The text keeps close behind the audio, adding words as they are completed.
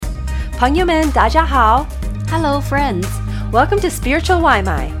朋友们，大家好 Hello, friends. Welcome to Spiritual 外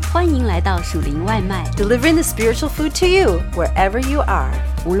卖欢迎来到属灵外卖。Delivering the spiritual food to you, wherever you are.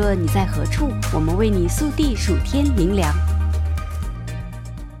 无论你在何处，我们为你速递属天灵粮。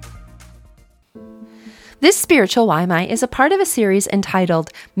This spiritual Waimai is a part of a series entitled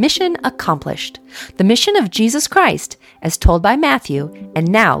Mission Accomplished, the mission of Jesus Christ, as told by Matthew and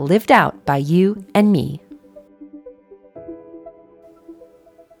now lived out by you and me.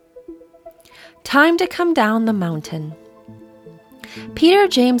 Time to come down the mountain. Peter,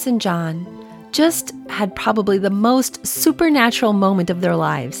 James, and John just had probably the most supernatural moment of their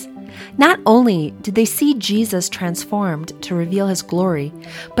lives. Not only did they see Jesus transformed to reveal his glory,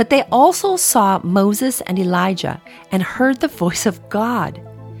 but they also saw Moses and Elijah and heard the voice of God.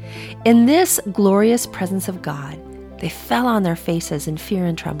 In this glorious presence of God, they fell on their faces in fear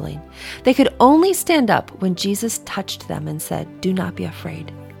and trembling. They could only stand up when Jesus touched them and said, "Do not be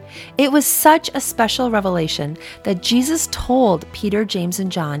afraid." It was such a special revelation that Jesus told Peter, James, and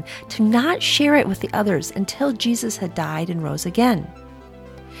John to not share it with the others until Jesus had died and rose again.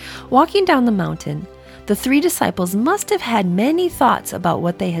 Walking down the mountain, the three disciples must have had many thoughts about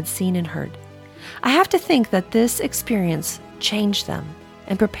what they had seen and heard. I have to think that this experience changed them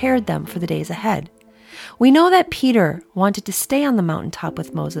and prepared them for the days ahead. We know that Peter wanted to stay on the mountaintop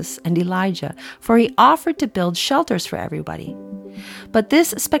with Moses and Elijah, for he offered to build shelters for everybody. But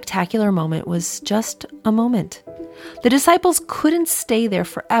this spectacular moment was just a moment. The disciples couldn't stay there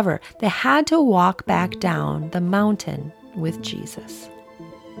forever. They had to walk back down the mountain with Jesus.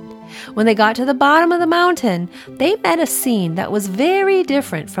 When they got to the bottom of the mountain, they met a scene that was very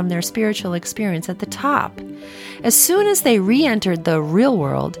different from their spiritual experience at the top. As soon as they re-entered the real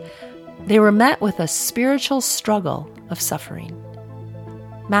world, they were met with a spiritual struggle of suffering.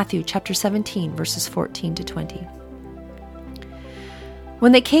 Matthew chapter 17, verses 14 to 20.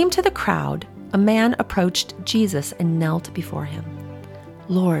 When they came to the crowd, a man approached Jesus and knelt before him.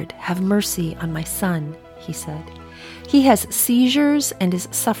 "Lord, have mercy on my son," he said. "He has seizures and is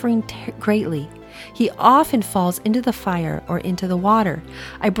suffering greatly. He often falls into the fire or into the water.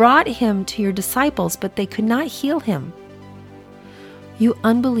 I brought him to your disciples, but they could not heal him." "You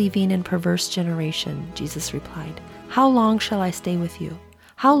unbelieving and perverse generation," Jesus replied, "how long shall I stay with you?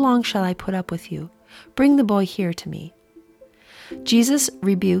 How long shall I put up with you? Bring the boy here to me." Jesus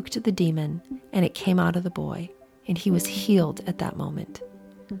rebuked the demon, and it came out of the boy, and he was healed at that moment.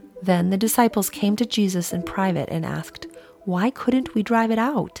 Then the disciples came to Jesus in private and asked, "Why couldn't we drive it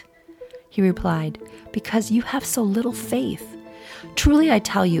out?" He replied, "Because you have so little faith. Truly I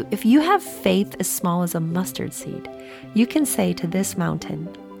tell you, if you have faith as small as a mustard seed, you can say to this mountain,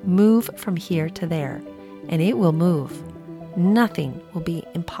 'Move from here to there,' and it will move. Nothing will be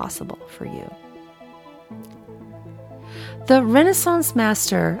impossible for you." The Renaissance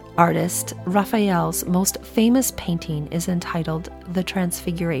master artist Raphael's most famous painting is entitled The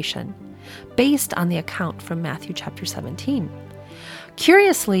Transfiguration, based on the account from Matthew chapter 17.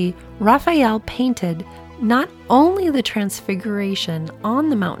 Curiously, Raphael painted not only the transfiguration on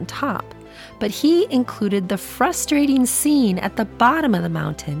the mountaintop, but he included the frustrating scene at the bottom of the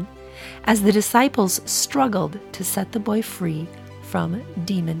mountain as the disciples struggled to set the boy free from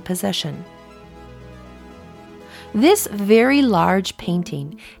demon possession. This very large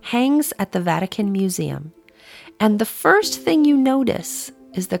painting hangs at the Vatican Museum, and the first thing you notice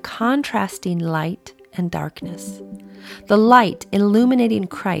is the contrasting light and darkness. The light illuminating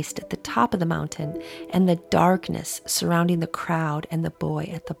Christ at the top of the mountain, and the darkness surrounding the crowd and the boy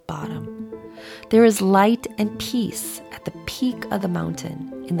at the bottom. There is light and peace at the peak of the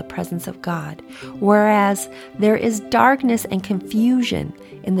mountain in the presence of God, whereas there is darkness and confusion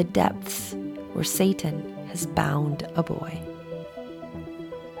in the depths where Satan has bound a boy.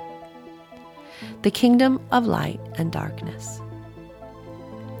 The kingdom of light and darkness.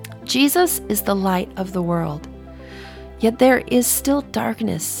 Jesus is the light of the world, yet there is still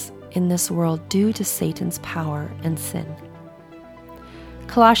darkness in this world due to Satan's power and sin.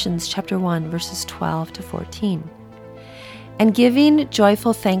 Colossians chapter 1, verses 12 to 14. "And giving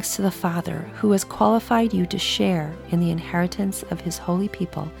joyful thanks to the Father, who has qualified you to share in the inheritance of his holy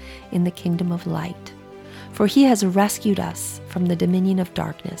people in the kingdom of light. For he has rescued us from the dominion of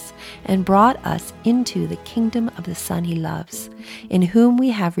darkness and brought us into the kingdom of the Son he loves, in whom we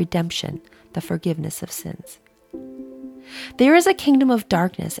have redemption, the forgiveness of sins." There is a kingdom of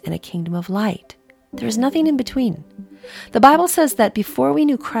darkness and a kingdom of light. There is nothing in between. The Bible says that before we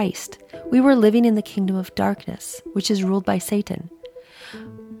knew Christ, we were living in the kingdom of darkness, which is ruled by Satan.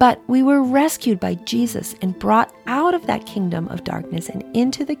 But we were rescued by Jesus and brought out of that kingdom of darkness and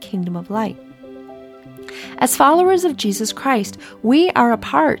into the kingdom of light. As followers of Jesus Christ, we are a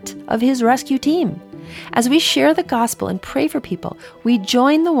part of His rescue team. As we share the gospel and pray for people, we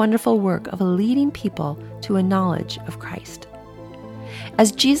join the wonderful work of leading people to a knowledge of Christ.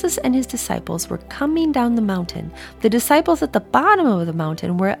 As Jesus and His disciples were coming down the mountain, the disciples at the bottom of the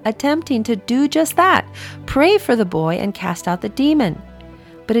mountain were attempting to do just that, pray for the boy and cast out the demon.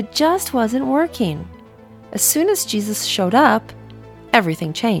 But it just wasn't working. As soon as Jesus showed up,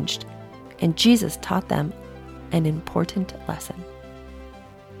 everything changed, and Jesus taught them an important lesson.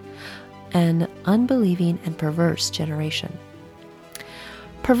 An unbelieving and perverse generation.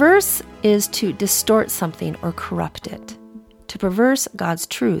 Perverse is to distort something or corrupt it. To perverse God's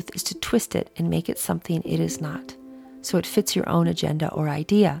truth is to twist it and make it something it is not, so it fits your own agenda or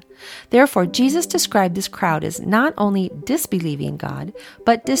idea. Therefore, Jesus described this crowd as not only disbelieving God,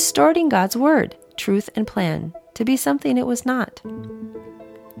 but distorting God's word, truth, and plan to be something it was not.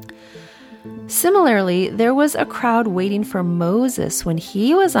 Similarly, there was a crowd waiting for Moses when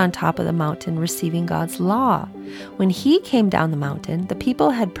he was on top of the mountain receiving God's law. When he came down the mountain, the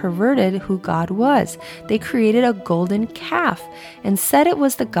people had perverted who God was. They created a golden calf and said it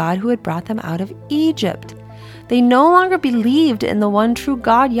was the God who had brought them out of Egypt. They no longer believed in the one true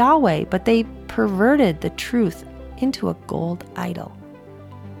God, Yahweh, but they perverted the truth into a gold idol.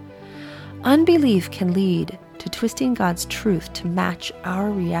 Unbelief can lead to twisting God's truth to match our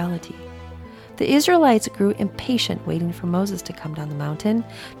reality. The Israelites grew impatient waiting for Moses to come down the mountain.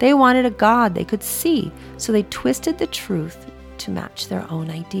 They wanted a God they could see, so they twisted the truth to match their own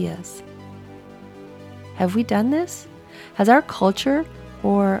ideas. Have we done this? Has our culture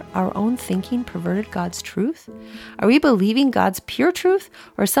or our own thinking perverted God's truth? Are we believing God's pure truth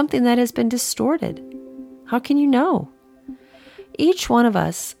or something that has been distorted? How can you know? Each one of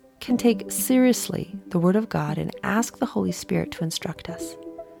us can take seriously the Word of God and ask the Holy Spirit to instruct us.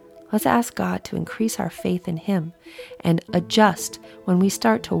 Let's ask God to increase our faith in Him and adjust when we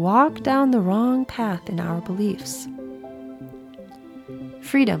start to walk down the wrong path in our beliefs.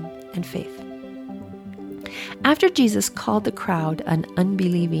 Freedom and faith. After Jesus called the crowd an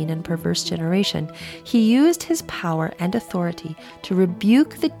unbelieving and perverse generation, He used His power and authority to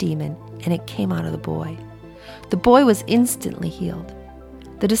rebuke the demon, and it came out of the boy. The boy was instantly healed.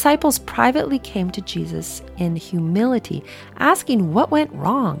 The disciples privately came to Jesus in humility, asking what went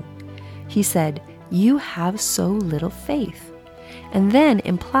wrong. He said, "You have so little faith," and then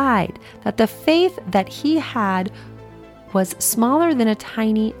implied that the faith that he had was smaller than a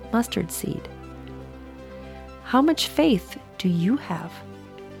tiny mustard seed. How much faith do you have?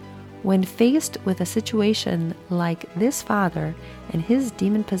 When faced with a situation like this father and his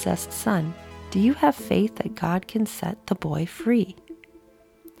demon-possessed son, do you have faith that God can set the boy free?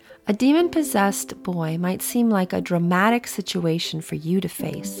 A demon-possessed boy might seem like a dramatic situation for you to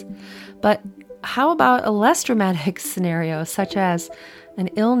face, but how about a less dramatic scenario such as an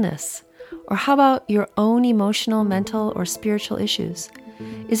illness? Or how about your own emotional, mental, or spiritual issues?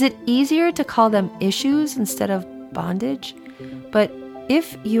 Is it easier to call them issues instead of bondage? But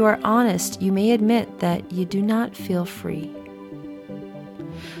if you are honest, you may admit that you do not feel free.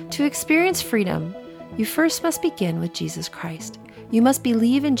 To experience freedom, you first must begin with Jesus Christ. You must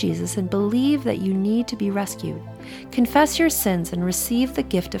believe in Jesus and believe that you need to be rescued. Confess your sins and receive the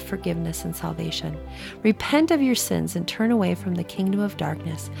gift of forgiveness and salvation. Repent of your sins and turn away from the kingdom of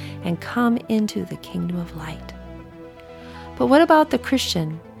darkness and come into the kingdom of light. But what about the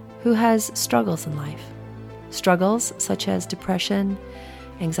Christian who has struggles in life? Struggles such as depression,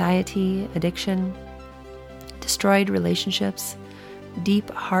 anxiety, addiction, destroyed relationships,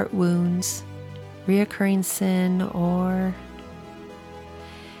 deep heart wounds, reoccurring sin, or...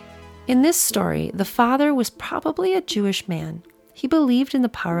 In this story, the father was probably a Jewish man. He believed in the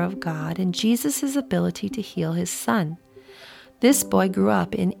power of God and Jesus' ability to heal his son. This boy grew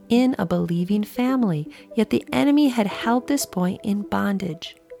up in a believing family, yet the enemy had held this boy in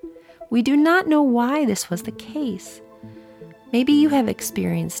bondage. We do not know why this was the case. Maybe you have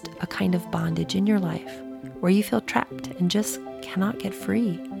experienced a kind of bondage in your life where you feel trapped and just cannot get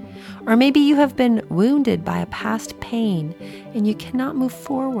free. Or maybe you have been wounded by a past pain and you cannot move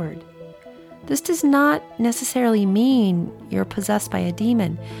forward. This does not necessarily mean you're possessed by a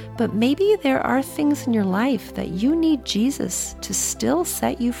demon, but maybe there are things in your life that you need Jesus to still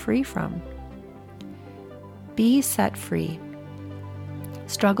set you free from. Be set free.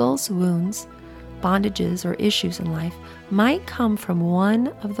 Struggles, wounds, bondages, or issues in life might come from one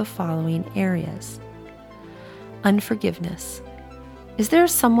of the following areas. Unforgiveness. Is there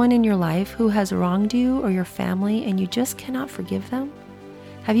someone in your life who has wronged you or your family and you just cannot forgive them?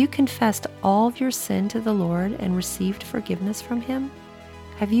 Have you confessed all of your sin to the Lord and received forgiveness from Him?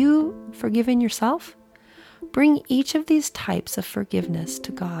 Have you forgiven yourself? Bring each of these types of forgiveness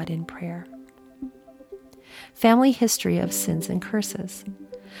to God in prayer. Family history of sins and curses.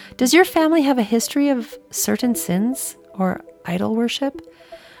 Does your family have a history of certain sins or idol worship?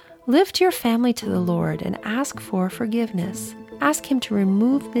 Lift your family to the Lord and ask for forgiveness. Ask Him to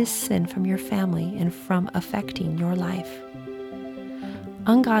remove this sin from your family and from affecting your life.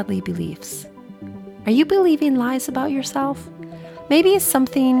 Ungodly beliefs. Are you believing lies about yourself? Maybe it's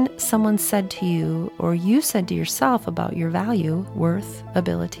something someone said to you or you said to yourself about your value, worth,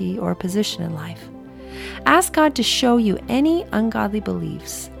 ability, or position in life. Ask God to show you any ungodly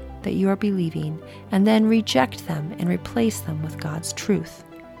beliefs that you are believing and then reject them and replace them with God's truth.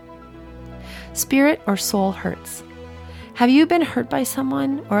 Spirit or soul hurts. Have you been hurt by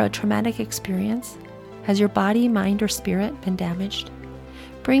someone or a traumatic experience? Has your body, mind, or spirit been damaged?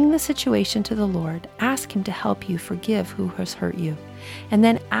 Bring the situation to the Lord. Ask Him to help you forgive who has hurt you, and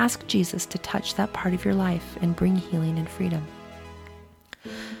then ask Jesus to touch that part of your life and bring healing and freedom.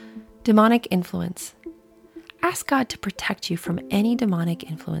 Demonic influence. Ask God to protect you from any demonic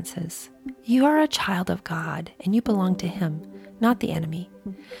influences. You are a child of God, and you belong to Him, not the enemy.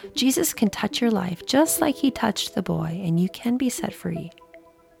 Jesus can touch your life just like He touched the boy, and you can be set free.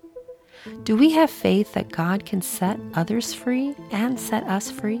 Do we have faith that God can set others free and set us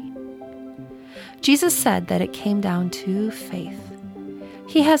free? Jesus said that it came down to faith.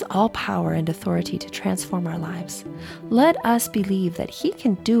 He has all power and authority to transform our lives. Let us believe that He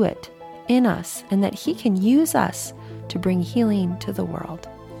can do it in us and that He can use us to bring healing to the world.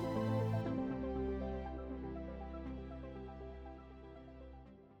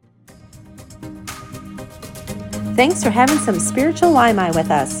 Thanks for having some spiritual Limai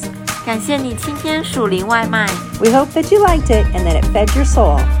with us. 感谢你今天属灵外卖 We hope that you liked it and that it fed your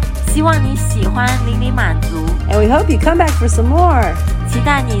soul. 希望你喜欢灵里满足 And we hope you come back for some more. 期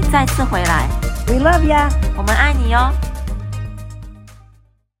待你再次回来 We love ya. 我们爱你哟